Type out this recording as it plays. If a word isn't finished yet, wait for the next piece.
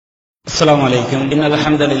அஸ்ஸலாமு அலைக்கும். இன்னல்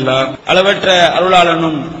ஹம்தலில்லாஹ். அளவற்ற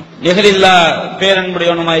அருளாளனும் நிகரில்லா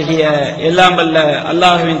பேரன்புடையவனுமாகிய எல்லாம் வல்ல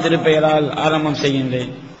அல்லாஹ்வின் திருப்பெயரால் ஆரம்பம் செய்கின்றேன்.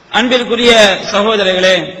 அன்பிற்குரிய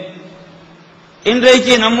சகோதரர்களே,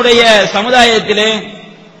 இன்றைக்கு நம்முடைய சமுதாயத்திலே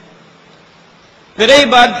பிறை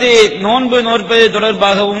பார்த்து நோன்பு நோற்பது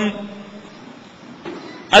தொடர்பாகவும்,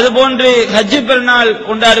 அதுபோன்று ஹஜ் பெருநாள்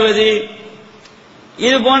கொண்டாடுவது,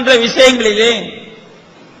 இது போன்ற விஷயங்களிலே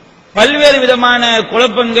பல்வேறு விதமான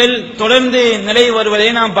குழப்பங்கள் தொடர்ந்து நிலவி வருவதை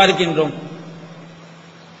நாம் பார்க்கின்றோம்.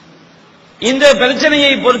 இந்த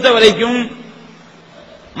பிரச்சனையை பொறுத்தவரைக்கும்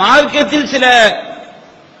மார்க்கத்தில் சில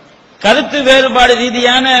கருத்து வேறுபாடு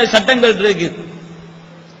ரீதியான சட்டங்கள் இருக்கு.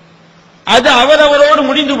 அது அவரவரோடு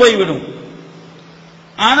முடிந்து போய்விடும்.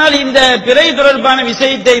 ஆனால் இந்த பிறை தொடர்பான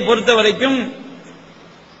விஷயத்தை பொறுத்தவரைக்கும்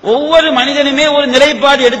ஒவ்வொரு மனிதனுமே ஒரு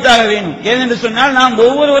நிலைப்பாடு எடுத்தாக வேண்டும். ஏனென்று சொன்னால் நாம்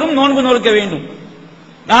ஒவ்வொருவரும் நோன்பு நோக்க வேண்டும்,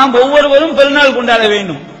 நாம் ஒவ்வொருவரும் பெருநாள் கொண்டாட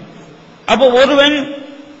வேண்டும். அப்போ ஒருவன்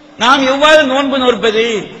நாம் எவ்வாறு நோன்பு நோற்பது,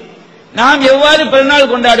 நாம் எவ்வாறு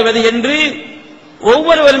பெருநாள் கொண்டாடுவது என்று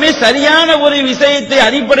ஒவ்வொருவருமே சரியான ஒரு விஷயத்தை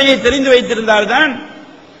அடிப்படையை தெரிந்து வைத்திருந்தால்தான்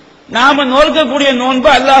நாம நோக்கக்கூடிய நோன்பு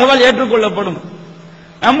அல்லாஹ்வால் ஏற்றுக்கொள்ளப்படும்,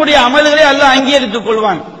 நம்முடைய அமல்களை அல்லாஹ் அங்கீகரித்துக்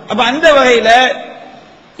கொள்வான். அப்ப அந்த வகையில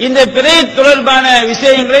இந்த பிறை தொடர்பான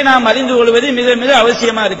விஷயங்களை நாம் அறிந்து கொள்வது மிக மிக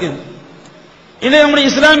அவசியமா இருக்குது. இது நம்முடைய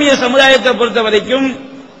இஸ்லாமிய சமுதாயத்தை பொறுத்த வரைக்கும்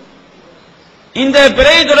இந்த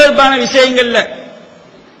பிறை தொடர்பான விஷயங்கள்ல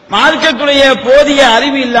மார்க்கத்துடைய போதிய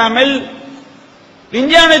அறிவு இல்லாமல்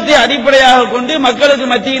விஞ்ஞானத்தை அடிப்படையாக கொண்டு மக்களுக்கு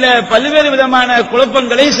மத்தியில பல்வேறு விதமான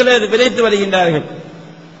குழப்பங்களை சிலர் விதைத்து வருகின்றார்கள்.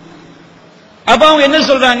 அப்ப அவங்க என்ன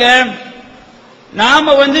சொல்றாங்க,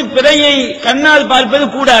 நாம பிறையை கண்ணால் பார்ப்பது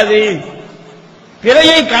கூடாது,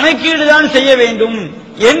 பிறையை கணக்கீடுதான் செய்ய வேண்டும்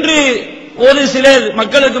என்று ஒரு சிலர்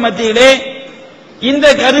மக்களுக்கு மத்தியிலே இந்த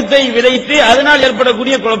கருத்தை விதைத்து அதனால்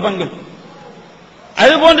ஏற்படக்கூடிய குழப்பங்கள்.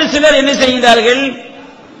 அதுபோன்று சிலர் என்ன செய்கிறார்கள்,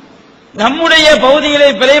 நம்முடைய பகுதிகளை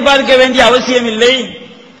பிறை பார்க்க வேண்டிய அவசியம் இல்லை,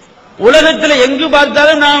 உலகத்தில் எங்கு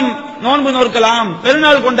பார்த்தாலும் நாம் நோன்பு நோக்கலாம்,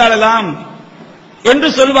 பெருநாள் கொண்டாடலாம் என்று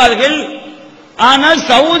சொல்வார்கள். ஆனால்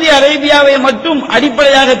சவுதி அரேபியாவை மட்டும்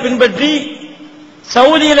அடிப்படையாக பின்பற்றி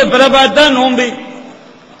சவுதியில பிறை பார்த்தா நோன்பு,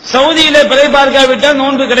 சவுதியில பிறை பார்க்காவிட்டால்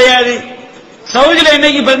நோன்பு கிடையாது, சவுதியில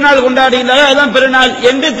என்னைக்கு பெருநாள் கொண்டாடுகிறாரோ அதுதான் பெருநாள்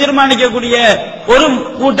என்று தீர்மானிக்கக்கூடிய ஒரு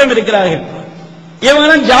கூட்டம் இருக்கிறார்கள்.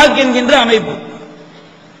 இவங்களும் ஜாக் என்கின்ற அமைப்பு.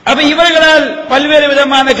 அப்ப இவர்களால் பல்வேறு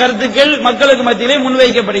விதமான கருத்துக்கள் மக்களுக்கு மத்தியிலே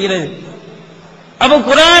முன்வைக்கப்படுகிறது. அப்ப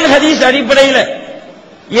குர்ஆன் ஹதீஸ் அடிப்படையில்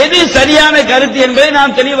எது சரியான கருத்து என்பதை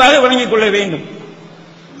நாம் தெளிவாக விளங்கிக் கொள்ள வேண்டும்.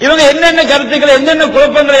 இவங்க என்னென்ன கருத்துக்களை என்னென்ன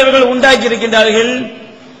குழப்பங்களை இவர்கள் உண்டாக்கி இருக்கின்றார்கள்.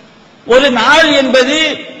 ஒரு நாள் என்பது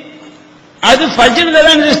அது ஃபஜ்ர்ல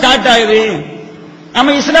தான் ஸ்டார்ட் ஆகுது.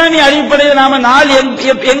 நம்ம இஸ்லாமிய அடிப்படையில் நாம நாள்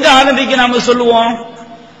எங்க ஆரம்பிக்க நாம சொல்லுவோம்,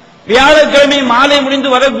 வியாழக்கிழமை மாலை முடிந்து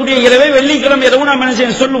வரக்கூடிய இரவை வெள்ளிக்கிழமை இரவு நாம் என்ன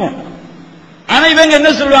செய்ய சொல்லுவோம். ஆனா இவங்க என்ன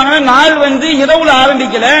சொல்லுவாங்க, நாள் இரவுல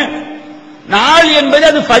ஆரம்பிக்கல, நாள் என்பது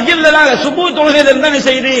அது ஃபஜ்ர்ல சுபூ தொழுகையில இருந்தா என்ன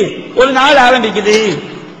செய்யுது, ஒரு நாள் ஆரம்பிக்குது.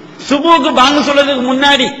 சுபூக்கு பாங்க சொல்றதுக்கு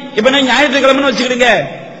முன்னாடி, இப்ப நான் ஞாயிற்றுக்கிழமைன்னு வச்சுக்கிடுங்க,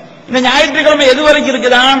 இந்த ஞாயிற்றுக்கிழமை எது வரைக்கும்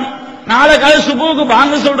இருக்குதான், நாளை கால சுபூக்கு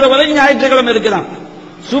பாங்க சொல்ற வரைக்கும் ஞாயிற்றுக்கிழமை இருக்குதான்.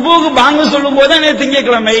 சுபூக்கு பாங்க சொல்லும் போது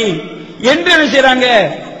திங்கட்கிழமை என்று என்ன செய்யறாங்க,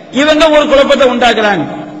 இவங்க ஒரு குழப்பத்தை உண்டாக்குறாங்க.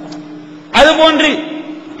 அதுபோன்று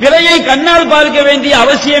பிறையை கண்ணால் பார்க்க வேண்டிய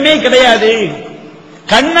அவசியமே கிடையாது.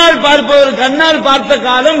 கண்ணால் பார்ப்பவர், கண்ணால் பார்த்த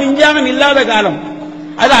காலம் விஞ்ஞானம் இல்லாத காலம்,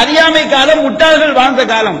 அது அறியாமை காலம், முட்டாள்கள் வாழ்ந்த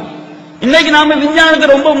காலம். இன்னைக்கு நாம விஞ்ஞானத்தை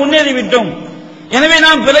ரொம்ப முன்னேறி விட்டோம். எனவே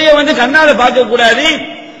நாம் பிறையை கண்ணால பார்க்க கூடாது.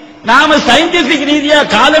 நாம சயின்டிபிக் ரீதியா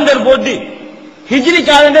காலண்டர் போட்டு, ஹிஜ்ரி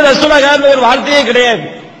காலண்டர் ரசூலா காலண்டர் ஒரு வார்த்தையே கிடையாது,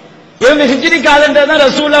 இவங்க ஹிஜ்ரி காலண்டர் தான்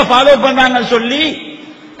ரசூலா ஃபாலோ பண்றாங்கன்னு சொல்லி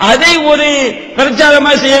அதை ஒரு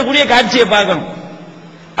பிரச்சாரமா செய்யக்கூடிய காட்சியை பார்க்கணும்.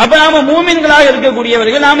 அப்ப நாம மூமின்களாக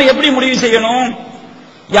இருக்கக்கூடியவர்கள் நாம எப்படி முடிவு செய்யணும்,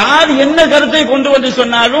 யார் என்ன கருத்தை கொண்டு வந்து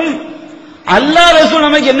சொன்னாலும் அல்லாஹ் ரசூல்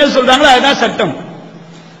நமக்கு என்ன சொல்றாங்களோ அதுதான் சட்டம்.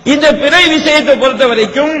 இந்த பிறை விஷயத்தை பொறுத்த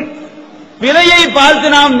வரைக்கும் பிறையை பார்த்து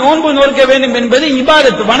நாம் நோன்பு நோக்க வேண்டும் என்பது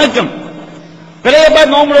இபாதத், வணக்கம். பிறையை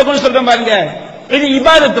பார்த்து நோன்பு நோக்கணும்னு சொல்றோம் பாருங்க, இது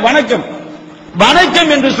இபாதத், வணக்கம்.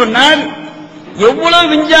 வணக்கம் என்று சொன்னால் எவ்வளவு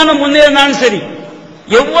விஞ்ஞானம் முன்னேறினாலும் சரி,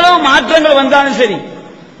 எவ்வளவு மாற்றங்கள் வந்தாலும் சரி,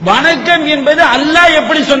 வணக்கம் என்பது அல்லாஹ்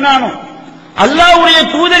எப்படி சொன்னானோ, அல்லாஹ்வுடைய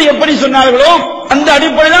தூதர் எப்படி சொன்னார்களோ அந்த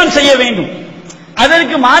அடிப்படையில் தான் செய்ய வேண்டும்.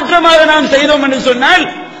 அதற்கு மாற்றமாக நாம் செய்தோம் என்று சொன்னால்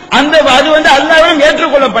அது அல்லாஹ்வால்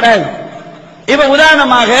ஏற்றுக்கொள்ளப்படாது. இப்ப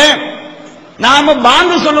உதாரணமாக நாம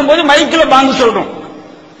பாங்கு சொல்லும் போது மைக்கில் பாங்கு சொல்றோம்,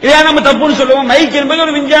 இதை நம்ம தப்புன்னு சொல்லுவோம். மைக் என்பது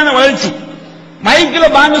ஒரு விஞ்ஞான வளர்ச்சி,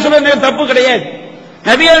 மைக்கில் பாங்கு சொல்றது தப்பு கிடையாது.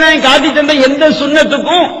 நபிகள் நாயகம் காட்டி தந்த எந்த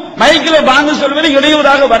சுன்னத்துக்கும் மைக்கில் பாங்கு சொல்வது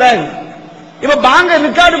இடையூறாக வராது. இப்ப பாங்க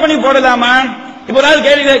ரெக்கார்டு பண்ணி போடலாமா? இப்ப ஒரு ஆள்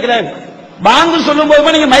கேள்வி கேட்கிறார், பாங்கு சொல்லும்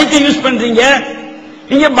போது நீங்க மைக்கை யூஸ் பண்றீங்க,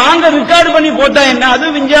 நீங்க பாங்க ரெக்கார்டு பண்ணி போட்டா என்ன, அது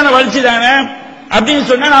விஞ்ஞான வளர்ச்சி தானே அப்படின்னு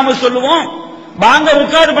சொன்னா நாம சொல்லுவோம் பாங்க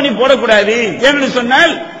ரெக்கார்டு பண்ணி போடக்கூடாது. என்று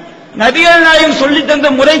சொன்னால் நபிகள் நாயகம் சொல்லி தந்த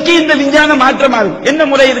முறைக்கு இந்த விஞ்ஞான மாற்றமாகும். என்ன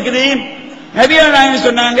முறை இருக்குது? நபிகள் நாயகம்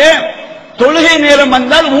சொன்னாங்க, தொழுகை நேரம்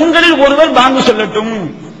வந்தால் உங்களில் ஒருவர் பாங்கு சொல்லட்டும்.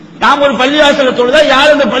 நாம் ஒரு பள்ளிவாசல தொழுதா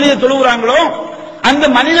யார் அந்த பள்ளியை தொழுகிறாங்களோ அந்த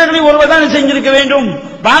மனிதர்களில் ஒருவர் தான் செஞ்சிருக்க வேண்டும்,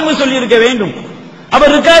 பாங்கு சொல்லி இருக்க வேண்டும். அப்ப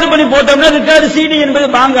ரெக்கார்டு பண்ணி போட்டோம்னா ரெக்கார்டு சிடி என்பது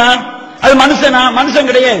பாங்கா? அது மனுஷனா? மனுஷன்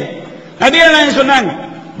கிடையாது. நபிகள் நாயகம் சொன்னாங்க,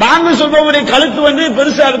 பாங்கு சொல்பவருடைய கழுத்து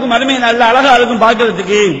பெருசா இருக்கும், அருமை நல்ல அழகா இருக்கும்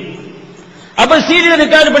பார்க்கிறதுக்கு. அப்ப சீடியை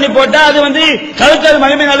ரெக்கார்டு பண்ணி போட்டா அது கழுத்து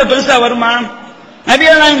மறுமை நாள் பெருசா வருமா?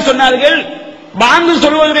 நபிகள் நாயகம் சொன்னார்கள், பாங்கு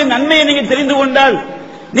சொல்வதனுடைய நன்மையை நீங்க தெரிந்து கொண்டால்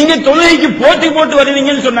நீங்க தொழுகைக்கு போட்டி போட்டு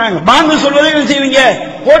வருவீங்கன்னு சொன்னாங்க. பாங்கு சொல்வதை செய்வீங்க,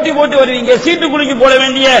 போட்டி போட்டு வருவீங்க, சீட்டுக்குழிக்கு போட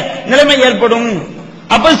வேண்டிய நிலைமை ஏற்படும்.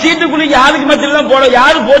 அப்ப சீட்டுக்குழிக்கு யாருக்கு மத்தியில் தான் போட,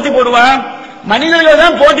 யாரு போட்டி போடுவா? மனிதர்கள்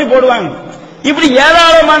தான் போட்டி போடுவாங்க. இப்படி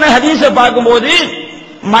ஏராளமான ஹதீஸை பார்க்கும்போது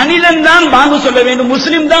மனிதன் தான் பாங்கு சொல்ல வேண்டும்,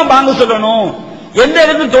 முஸ்லிம் தான் பாங்கு சொல்லணும். எந்த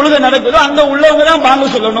இடத்துல தொழுகை நடக்குதோ அங்க உள்ளவங்க தான் பாங்கு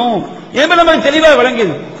சொல்லணும் என்பது நமக்கு தெளிவா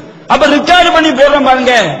விளங்குது. அப்ப ரெக்கார்டு பண்ணி போடுறோம்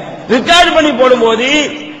பாருங்க, ரெக்கார்டு பண்ணி போடும்போது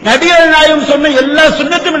நபிகள் நாயகம் சொன்ன எல்லா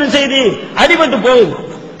சுன்னத்தும் என்ன செய்தி அடிபட்டு போகுது.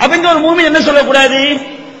 அப்ப இங்க ஒரு மூமி என்ன சொல்லக்கூடாது,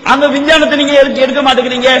 அங்க விஞ்ஞானத்தை நீங்க எடுக்க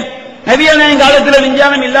மாட்டேங்கிறீங்க. நபிகள் நாயகம் காலத்துல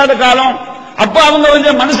விஞ்ஞானம் இல்லாத காலம், அப்ப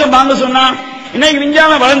அவங்க மனுஷன் பாங்க சொன்னா, இன்னைக்கு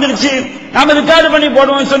விஞ்ஞானம் வளர்ந்துருச்சு நாம ரெக்கார்டு பண்ணி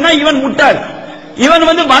போடுவோம் சொன்னா இவன் முட்டாள். இவன்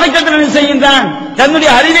வணக்கத்தில் செய்கின்றான், தன்னுடைய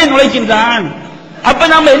அறிவை நுழைக்கின்றான். அப்ப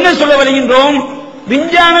நாம என்ன சொல்ல வருகின்றோம்,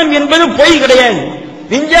 விஞ்ஞானம் என்பது பொய் கிடையாது,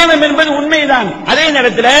 விஞ்ஞானம் என்பது உண்மைதான். அதே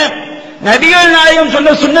நேரத்தில் நபிகள் நாயகம்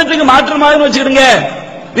சொன்ன சுன்னத்துக்கு மாற்றமாக வச்சுக்கிடுங்க,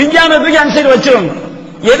 விஞ்ஞானத்துக்கு அன்சைடு வச்சிடும்.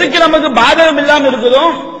 எதுக்கு நமக்கு பாதகம் இல்லாம இருக்குதோ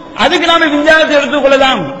அதுக்கு நாம விஞ்ஞானத்தை எடுத்துக்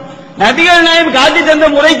கொள்ளலாம். நபிகள் நாயகம் காட்டி தந்த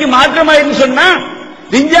முறைக்கு மாற்றமாக சொன்னா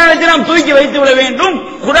விஞ்ஞானத்தை நாம் தூக்கி வைத்து விட வேண்டும்,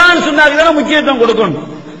 குர்ஆன் சுன்னாவுக்கு முக்கியத்துவம் கொடுக்கணும்.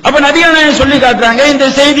 அப்ப நபிகள் நாயகம் சொல்லி காட்டுறாங்க. இந்த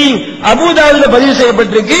செய்தி அபூதாவுதுல பதிவு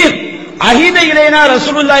செய்யப்பட்டிருக்கு. அஹித இலைனா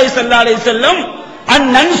ரசூலுல்லாஹி ஸல்லல்லாஹு அலைஹி வஸல்லம்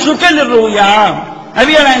அன் சுகல் ருயா.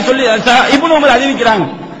 நபிகள் நாயகம் சொல்லி இப்னு உமர் அறிவிக்கிறாங்க,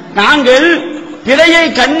 நாங்கள் பிறையை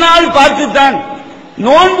கண்ணால் பார்த்துத்தான்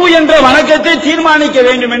நோன்பு என்ற வணக்கத்தை தீர்மானிக்க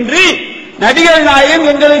வேண்டும் என்று நபிகள் நாயகம்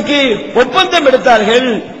எங்களுக்கு ஒப்பந்தம் எடுத்தார்கள்.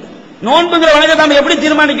 நோன்புங்கிற வணக்கத்தை நாம் எப்படி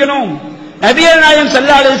தீர்மானிக்கணும்? நபிகள் நாயகம்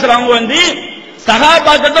ஸல்லல்லாஹு அலைஹி வஸல்லம்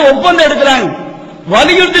சஹாபாக்கிட்ட ஒப்பந்தம் எடுக்கிறாங்க,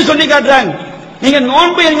 வலியுறுத்தி சொல்லி காட்டுறாங்க. நீங்க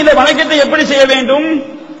நோன்பு என்கிற வணக்கத்தை எப்படி செய்ய வேண்டும்?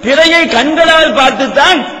 பிறையை கண்களால்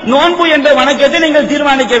பார்த்துத்தான் நோன்பு என்ற வணக்கத்தை நீங்கள்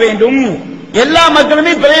தீர்மானிக்க வேண்டும். எல்லா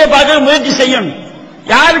மக்களுமே பிறையை பார்க்க முயற்சி செய்யணும்.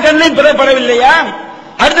 யார் கண்ணையும் பிறப்படவில்லையா?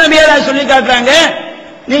 அடுத்த நபியார் சொல்லி காட்டுறாங்க,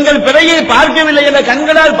 நீங்கள் பிறையை பார்க்கவில்லை என்ற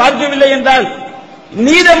கண்களால் பார்க்கவில்லை என்றால்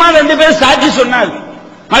நீதமா 2 பேர் சாட்சி சொன்னால்,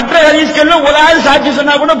 மற்ற ஹதீஸ்கள்ல ஒரு ஆள் சாட்சி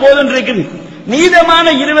சொன்னா கூட போதும் இருக்குது. நீதமான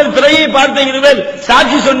 2 பிறையை பார்த்த 2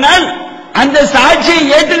 சாட்சி சொன்னால் அந்த சாட்சியை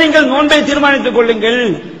ஏற்று நீங்கள் நோன்பை தீர்மானித்துக் கொள்ளுங்கள்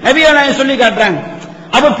நபிகள் நாயகம் சொல்லி காட்டுறாங்க.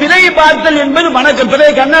 அப்ப பிறையை பார்த்தல் என்பது வணக்கம்.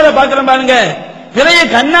 பிறையை கண்ணால பார்க்கிறோம் பாருங்க, பிறையை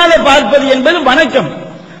கண்ணால பார்ப்பது என்பது வணக்கம்.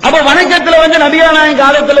 அப்ப வணக்கத்துல நபிகள் நாயகம்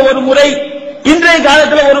காலத்துல ஒரு முறை, இன்றைய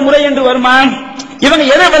காலத்துல ஒரு முறை என்று வருமா? இவங்க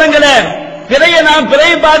எதை விளங்கல,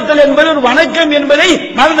 பிறையை பார்த்தல் என்பது ஒரு வணக்கம் என்பதை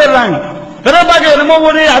மறந்துடுறாங்க. பிறை பார்க்க ரொம்ப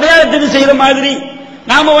ஒரு அடையாளத்துக்கு செய்யற மாதிரி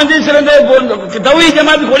நாம சிறந்த தௌஹீத்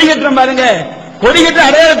ஜமாத் கொடி கட்டுறோம் பாருங்க, கொடிகட்ட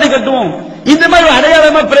அடையாளத்தை கட்டுவோம். இந்த மாதிரி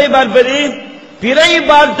அடையாளமா பிறை பார்ப்பது, பிறை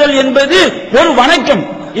பார்த்தல் என்பது ஒரு வணக்கம்.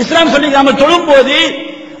 இஸ்லாம் சொல்லி நாம தொழும் போது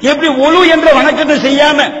எப்படி ஒழு என்ற வணக்கத்தை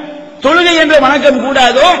செய்யாம தொழுகை என்ற வணக்கம்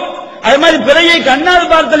கூடாதோ அது மாதிரி பிறையை கண்ணால்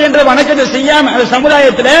பார்த்தல் என்ற வணக்கத்தை செய்யாம அந்த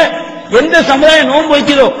சமுதாயத்தில் எந்த சமுதாயம் நோன்பு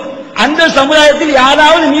வைக்கிறதோ அந்த சமுதாயத்தில்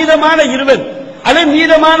யாராவது மீதமான 2 அல்லது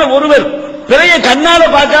மீதமான 1 பிறையை கண்ணால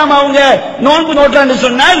பார்க்காம அவங்க நோன்பு நோட்டான்னு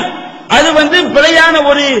சொன்னால் அது பிழையான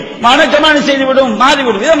ஒரு வணக்கமான செய்துவிடும்,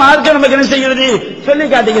 மாறிவிடும். இதை மார்க்க நமக்கு என்ன செய்கிறது சொல்லி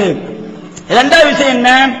காட்டுகிறது. 2வது விஷயம் என்ன,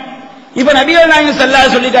 இப்ப நபிகள் நாயகம் ஸல்லல்லாஹு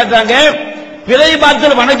அலைஹி சொல்லி காட்டுறாங்க, பிறை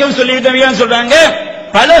பார்த்தல் வணக்கம் சொல்லிட்டு சொல்றாங்க.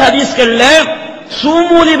 பல ஹதீஸ்கள்ல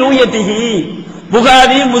சூமூலி ரூயத்திஹி,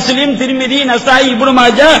 புகாரி, முஸ்லிம், திர்மிதி, நசாயி, இப்னு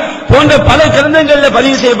மாஜா போன்ற பல கிரந்தங்கள்ல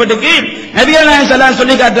பதிவு செய்யப்பட்டிருக்கு. நபிகள் நாயகம் ஸல்லல்லாஹு அலைஹி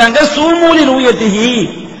சொல்லி காட்டுறாங்க, சூமூலி ரூயத்திஹி,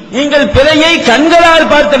 நீங்கள் பிறையை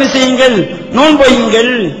கண்களால் பார்த்து செய்யுங்கள், நோன்பு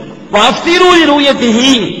வையுங்கள். வஃப்திரூலி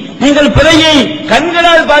ரூயத்திஹி, நீங்கள் பிறையை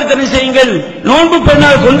கண்களால் பார்த்து செய்யுங்கள், நோன்பு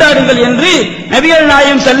பெருநாள் கொண்டாடுங்கள் என்று நபிகள்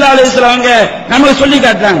நாயகம் ஸல்லல்லாஹு அலைஹி வஸல்லம் நமக்கு சொல்லி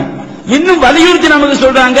காட்டுறாங்க. இன்னும் வலியுறுத்தி நமக்கு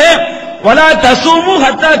சொல்றாங்க, வலா தஸூமு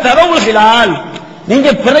ஹத்தா தரவுல் ஹிலால், நீங்க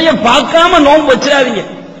பிறையை பார்க்காம நோன்பு வச்சிடாதீங்க.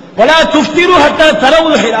 வலா துஃப்திரு ஹத்தா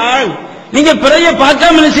தரவுல் ஹிலால், நீங்க பிறையை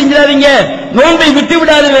பார்க்காம என்ன செஞ்சிடாதீங்க, நோன்பை விட்டு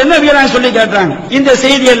விடாதீர்கள் என்று நபிகள் சொல்லி காட்டுறாங்க. இந்த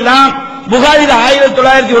செய்தி எல்லாம் புகாரில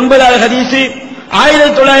 1909 ஹதீஸ்,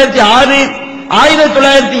 1906,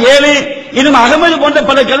 1907 இன்னும் அகமது போன்ற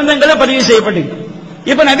பல கிரந்தங்களை பதிவு செய்யப்பட்டது.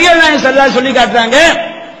 இப்ப நபிகள் நாயகம் ஸல்லல்லாஹு அலைஹி சொல்லி காட்டுறாங்க,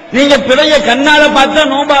 நீங்க பிறைய கண்ணால பார்த்தா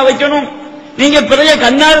நோன்பா வைக்கணும், நீங்க பிறைய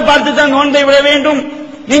கண்ணால பார்த்து தான் நோன்பை விட வேண்டும்,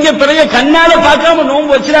 நீங்க பிறைய கண்ணால பார்க்காம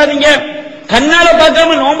நோன்பு வச்சிடாதீங்க, கண்ணால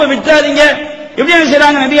பார்க்காம நோன்பை விட்டுறாதீங்க. எப்படி என்ன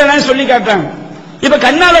செய்றாங்க நபிகள் நாயகம் சொல்லி காட்டுறாங்க. இப்ப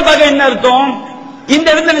கண்ணால பார்க்க என்ன அர்த்தம்? இந்த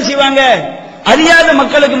இடத்துல என்ன செய்வாங்க, அறியாத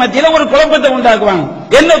மக்களுக்கு மத்தியில ஒரு குழப்பத்தை உண்டாக்குவாங்க.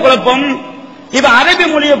 என்ன குழப்பம்? இப்ப அரபி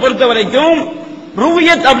மொழியை பொறுத்த வரைக்கும்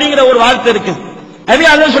ரூயத் அப்படிங்கிற ஒரு வார்த்தை இருக்கு. நபி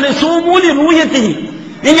அல்லாஹ் சொல்லி சூமூலி ரூயத்தி,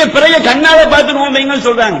 நீங்க பிறைய கண்ணால பார்த்து நோம்பைங்கன்னு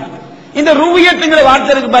சொல்றாங்க. இந்த ரூயத்துங்கிற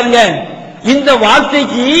வார்த்தை இருக்கு பாருங்க, இந்த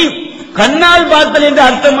வார்த்தைக்கு கண்ணால் பார்த்தல் என்ற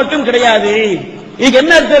அர்த்தம் மட்டும் கிடையாது. இதுக்கு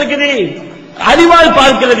என்ன அர்த்தம் இருக்குது? அறிவால்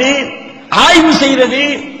பார்க்கிறது, ஆய்வு செய்யறது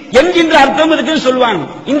என்கின்ற அர்த்தம் இருக்குன்னு சொல்லுவாங்க.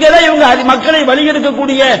 இங்கதான் இவங்க மக்களை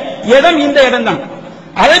வழிகெடுக்கக்கூடிய இடம் இந்த இடம் தான்.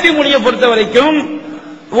 அரபி மொழியை பொறுத்த வரைக்கும்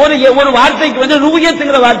ஒரு வார்த்தைக்கு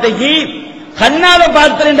ரூயத்துங்கிற வார்த்தைக்கு கண்ணால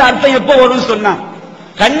பார்த்தல் என்ற அர்த்தம் எப்ப வரும்னு சொன்னா,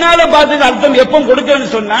 கண்ணால பார்த்தது அர்த்தம் எப்ப கொடுக்கணும்னு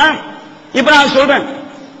சொன்னா, இப்ப நான் சொல்றேன்,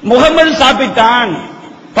 முகமது சாப்பிட்டான்,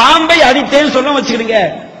 பாம்பை அடித்தேன்னு சொல்ல வச்சுக்கிடுங்க.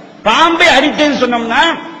 பாம்பை அடித்தேன்னு சொன்னோம்னா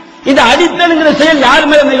இந்த அடித்தல்ங்கிற செயல் யார்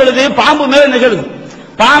மேல நிகழுது? பாம்பு மேல நிகழுது.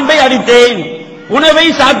 பாம்பை அடித்தேன், உணவை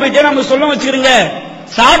சாப்பிட்டேன் நம்ம சொல்ல வச்சுக்கிடுங்க.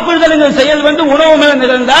 சாப்பிடுதல் செயல் உணவு மேல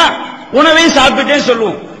நிகழ்ந்தா உணவை சாப்பிட்டேன்னு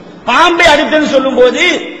சொல்லுவோம். பாம்பை அடித்தேன்னு சொல்லும் போது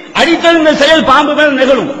அடித்தல் செயல் பாம்பு மேல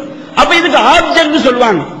நிகழும். அப்ப இதுக்கு ஆப்ஜெக்ட்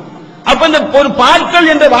சொல்லுவாங்க. அப்ப இந்த ஒரு பார்த்தல்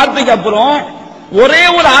என்ற வார்த்தைக்கு அப்புறம் ஒரே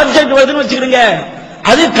ஒரு ஆப்ஜெக்ட் வருதுன்னு வச்சுக்கிடுங்க,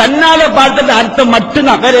 அது கண்ணால பார்த்தது அர்த்தம்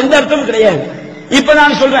மட்டும்தான், வேற எந்த அர்த்தமும் கிடையாது. இப்ப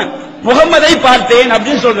நான் சொல்றேன், முகமதை பார்த்தேன்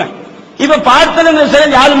அப்படின்னு சொல்றேன். இப்ப பார்த்தல்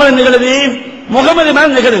செயல் யார் மேல நிகழுது? முகமது மேல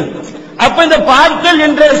நிகழுது. அப்ப இந்த பார்த்தல்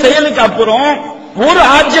என்ற செயலுக்கு அப்புறம் ஒரு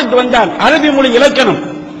ஆப்ஜெக்ட் வந்தால், அரபி மொழி இலக்கணம்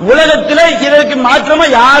உலகத்தில் இதற்கு மாற்றமா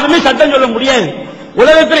யாருமே சட்டம் சொல்ல முடியாது.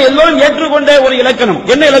 உலகத்தில் எல்லோரும் ஏற்றுக்கொண்ட ஒரு இலக்கணம்.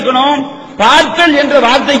 என்ன இலக்கணம்? பார்த்தல் என்ற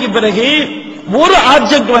வார்த்தைக்கு பிறகு ஒரு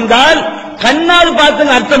ஆப்ஜெக்ட் வந்தால் கண்ணால்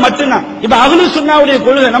பார்த்தல் அர்த்தம் மட்டும்தான். இப்ப அஹ்லு சுன்னாவுடைய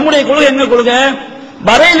கொள்கை, நம்முடைய கொள்கை என்ன கொள்கை?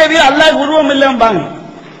 பரைலவி அல்லாஹ் உருவம் இல்லம்பாங்க.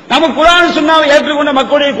 நம்ம குர்ஆன் சுன்னாவை ஏற்றுக்கொண்ட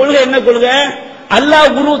மக்களுடைய கொள்கை என்ன கொள்கை?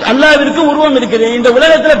 அல்லாஹ்விற்கு உருவம் இருக்குது, இந்த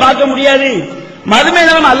உலகத்தில் பார்க்க முடியாது,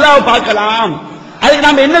 மறுமையில நம்ம அல்லாஹ்வை பார்க்கலாம். அதுக்கு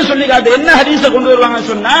நாம என்ன சொல்லி காட்டு, என்ன ஹதீஸை கொண்டு வருவாங்க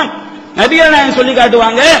சொன்னா, நபிகள் நாயகம் சொல்லி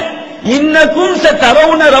காட்டுவாங்க, இன்னக்கும்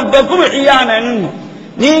சதரவுன ரப்பக்கும் இயானன்,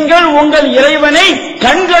 நீங்கள் உங்கள் இறைவனை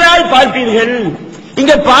கண்களால் பார்ப்பீர்கள்.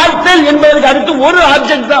 இங்க பார்த்தல் என்பதற்கு அடுத்து ஒரு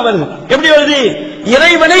ஆப்ஜெக்ட் தான் வருது. எப்படி வருது?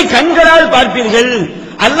 இறைவனை கண்களால் பார்ப்பீர்கள்,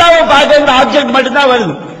 அல்லாஹ்வை பார்க்கிற ஆப்ஜெக்ட் மட்டும் தான்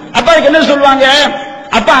வருது. அப்ப அதுக்கு என்ன சொல்லுவாங்க?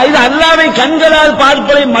 அப்ப இது அல்லாஹ்வை கண்களால்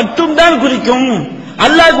பார்ப்பதை மட்டும் தான் குறிக்கும்.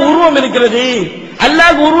 அல்லாஹ்வுக்கு உருவம் இருக்கிறது,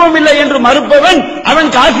 அல்லாஹ்வுக்கு உருவம் இல்லை என்று மறுப்பவன் அவன்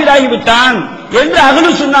காஃபிராகி விட்டான் என்று அஹ்லு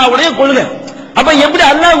சுன்னாவுடைய கொள்கை. அப்ப எப்படி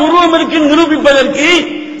அல்லாஹ் உருவம் இருக்கு நிரூபிப்பதற்கு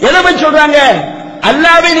எதை வச்சு சொல்றாங்க?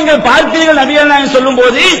 அல்லாஹ்வை நீங்கள் பார்ப்பீர்கள் நபிகள் நாயகம் சொல்லும்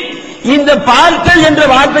போது இந்த பார்த்தல் என்ற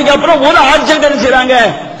வார்த்தைக்கு அப்புறம் ஒரு ஆப்ஜெக்ட் என்ன செய்றாங்க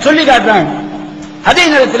சொல்லி காட்டுறாங்க. அதே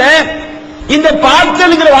நேரத்தில் இந்த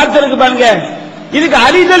பார்த்தல்ங்கிற வார்த்தை இருக்கு பாருங்க, இதுக்கு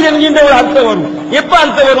அறிதல் என்கின்ற ஒரு அர்த்தம் வரும். எப்ப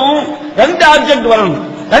அர்த்தம் வரும்? ரெண்டு ஆப்ஜெக்ட் வரணும்.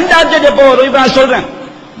 ரெண்டு ஆப்ஜெக்ட் எப்ப வரும்? இப்ப நான் சொல்றேன்,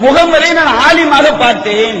 முகம்மதை நான் ஆலிமாக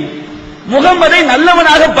பார்த்தேன், முகம்மதை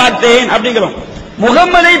நல்லவனாக பார்த்தேன் அப்படிங்கிறோம்.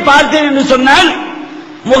 முகம்மதை பார்த்தேன் என்று சொன்னால்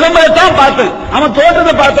முகம்மதை தான் பார்த்தேன், அவன்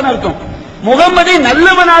தோற்றத்தை பார்த்தேன்னு அர்த்தம். முகம்மதை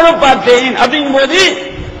நல்லவனாக பார்த்தேன் அப்படிங்கும் போது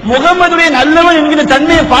முகம்மதுடைய நல்லவன் என்கிற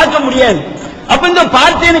தன்மையை பார்க்க முடியாது. அப்ப இந்த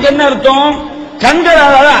பார்த்தேனுக்கு என்ன அர்த்தம்?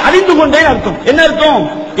 கண்களால் அறிந்து கொண்டேன் அர்த்தம். என்ன அர்த்தம்?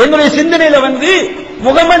 என்னுடைய சிந்தனையில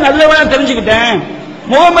முகமது நல்லவனா தெரிஞ்சுக்கிட்டேன்,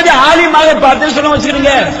 முகமது ஆலிமாக பார்த்தேன்னு சொல்ல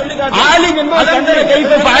வச்சிருங்க. ஆலிம் என்பது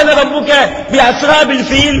கைஃப ஃபஅல ரப்புக பி அஸ்ஹாபில்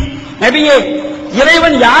ஃபீல், நபியே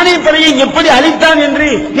இறைவன் யானை படையை எப்படி அழித்தான் என்று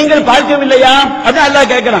நீங்கள் பார்க்கவில்லையா? அதான்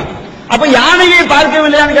அல்லாஹ் கேட்கிறான். அப்ப யானையை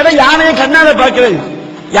பார்க்கவில்லையான்னு கேட்டா யானையை கண்ணால பார்க்கிறது,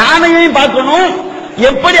 யானையை பார்க்கணும்,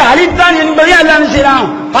 எப்படி அழித்தான் என்பதை அல்லாஹ் செய்யறான்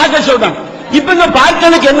பார்க்க சொல்றான். இப்ப இங்க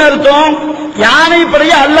பார்த்ததுக்கு என்ன அர்த்தம்? யானை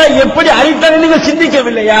படையை அல்லாஹ் எப்படி அழித்தான் நீங்க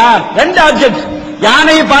சிந்திக்கவில்லையா? ரெண்டு ஆப்ஜெக்ட்,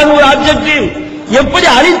 யானையை பார்க்க ஒரு ஆப்ஜெக்ட், எப்படி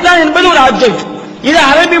அழித்தான் என்பது ஒரு ஆப்ஜெக்ட். இது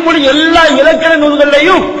அரபி மொழி எல்லா இலக்கண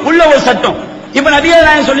நூல்களையும் உள்ள ஒரு சட்டம். இப்ப நபிகள்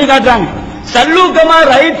நாயகம் சொல்லி காட்டுறாங்க, சல்லூகமா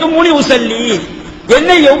ரைத்து மூணி உசல்லி,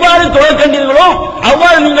 என்னை எவ்வாறு தொழ கண்டீர்களோ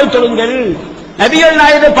அவ்வாறு நீங்கள் தொழுங்கள். நபிகள்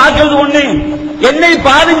நாயகத்தை பார்க்கிறது ஒண்ணு, என்னை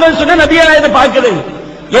பாருங்கள் சொன்ன நபிகள் நாயகத்தை பார்க்கிறது,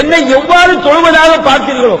 என்னை எவ்வாறு தொழுவதாக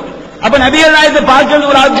பார்த்தீர்களோ. அப்ப நபிகள் நாயகத்தை பார்க்கிறது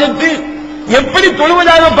ஒரு ஆப்ஜெக்ட், எப்படி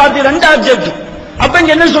தொழுவதாக பார்த்தீங்க ரெண்டு ஆப்ஜெக்ட். அப்ப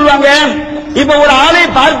இங்க என்ன சொல்லுவாங்க? இப்ப ஒரு ஆளை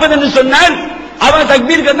பார்ப்பது என்று சொன்னால் அவன்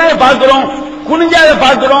தக்பீர் கட்டினா பார்க்கிறோம், குனிஞ்சாத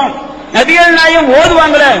பார்க்கிறோம். நபிகள் நாயகம்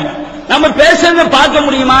ஓதுவாங்கள, நம்ம பேசுறத பார்க்க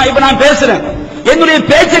முடியுமா? இப்ப நான் பேசுறேன், என்னுடைய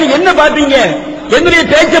பேச்சை என்ன பார்ப்பீங்க? என்னுடைய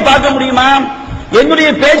பேச்சை பார்க்க முடியுமா? என்னுடைய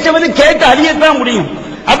பேச்சை கேட்டு அறியத்தான் முடியும்.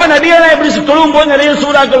 அப்ப நபிகள் நாயகம் எப்படி தொழுவும் போது நிறைய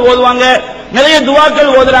சூறாக்கள் ஓதுவாங்க, நிறைய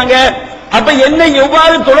துவாக்கள் ஓதுறாங்க. அப்ப என்னை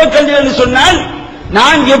எவ்வாறு தொழக்கண்டீர்கள் சொன்னால்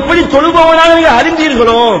நான் எப்படி தொழுபவனாக நீங்க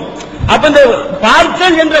அறிந்தீர்களோ. அப்ப இந்த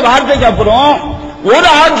பார்த்தல் என்ற வார்த்தைக்கு அப்புறம் ஒரு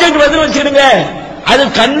ஆப்ஜெக்ட் வந்து வச்சிருங்க, அது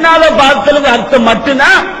கண்ணால பார்த்தலுக்கு அர்த்தம்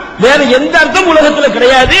மட்டும்தான், வேற எந்த அர்த்தம் உலகத்துல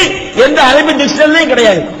கிடையாது, எந்த அரபி டிக்ஷனரியும்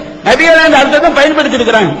கிடையாது. நபிகள் அந்த அர்த்தத்தை பயன்படுத்தி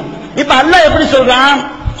இருக்கிறாங்க. இப்ப அல்லாஹ் எப்படி சொல்றான்,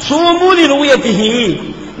 சூமூலி ரூயத்திஹி,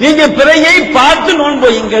 நீங்க பிறையை பார்த்து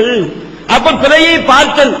நோன்புங்கள். அப்ப பிறையை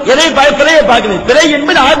பார்த்தல், எதை பிறையை பார்க்கணும், பிறை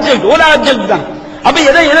என்பது ஆப்ஜெக்ட், ஒரு ஆப்ஜெக்ட் தான். அப்ப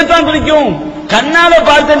எதைத்தான் குறிக்கும், கண்ணால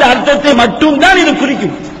பார்த்த இந்த அர்த்தத்தை மட்டும் தான் இது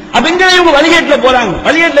குறிக்கும். அப்ப இங்க இவங்க வழிகேட்டுல போறாங்க.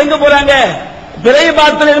 வழிகேட்டுல எங்க போறாங்க, பிறையை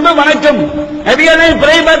பார்த்தல் என்பது வணக்கம், நபிகள்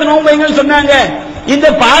பிறையை பார்த்து நோன்புங்கள் சொன்னாங்க. இந்த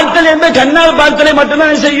பார்த்தல் என்பது கண்ணால் பார்த்தலை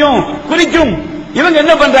மட்டும்தான் செய்யும், குறிக்கும். இவங்க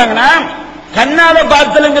என்ன பண்றாங்கன்னா, கண்ணால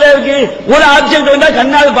பார்த்தல்ங்கிறதுக்கு ஒரு ஆப்ஜெக்ட் வந்தா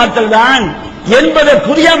கண்ணால் பார்த்தல் தான் என்பதை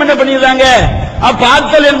புரியாம என்ன பண்ணிடுறாங்க,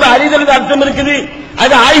 பார்த்தல் என்பது அறிதல் அர்த்தம் இருக்குது,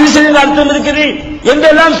 அது ஆய்வு செய்த அர்த்தம் இருக்குது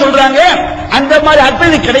என்றெல்லாம் சொல்றாங்க. அந்த மாதிரி அர்த்தம்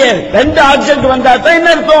இது கிடையாது. ரெண்டு ஆப்ஜெக்ட் வந்தா தான்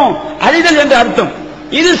என்ன அர்த்தம், அறிதல் என்ற அர்த்தம்.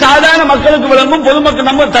 இது சாதாரண மக்களுக்கு விளங்கும், பொதுமக்கள்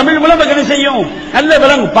நம்ம தமிழ் மூலம் என்ன செய்யும், நல்ல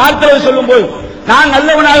விளங்கும். பார்த்தலை சொல்லும் போது நான்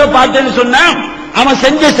நல்லவனாக பார்த்தேன்னு சொன்னா அவன்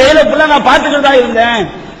செஞ்ச செயலை நான் பார்த்துக்கிட்டு இருந்தேன்.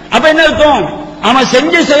 அப்ப என்ன அர்த்தம், அவன்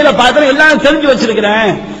செஞ்ச செயலை பார்த்து எல்லாம் தெரிஞ்சு வச்சிருக்கிறேன்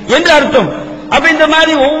என்று அர்த்தம். அப்ப இந்த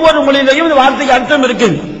மாதிரி ஒவ்வொரு மொழியிலையும் இந்த வார்த்தைக்கு அர்த்தம் இருக்கு.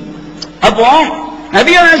 அப்போ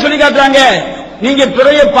நபிகள் சொல்லி காட்டுறாங்க, நீங்க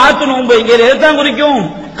பிறையை பார்த்து நோன்பு, இங்க எதைத்தான் குறிக்கும்,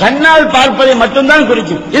 கண்ணால் பார்ப்பதை மட்டும்தான்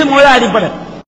குறிக்கும். இது முதல் அடிப்படை.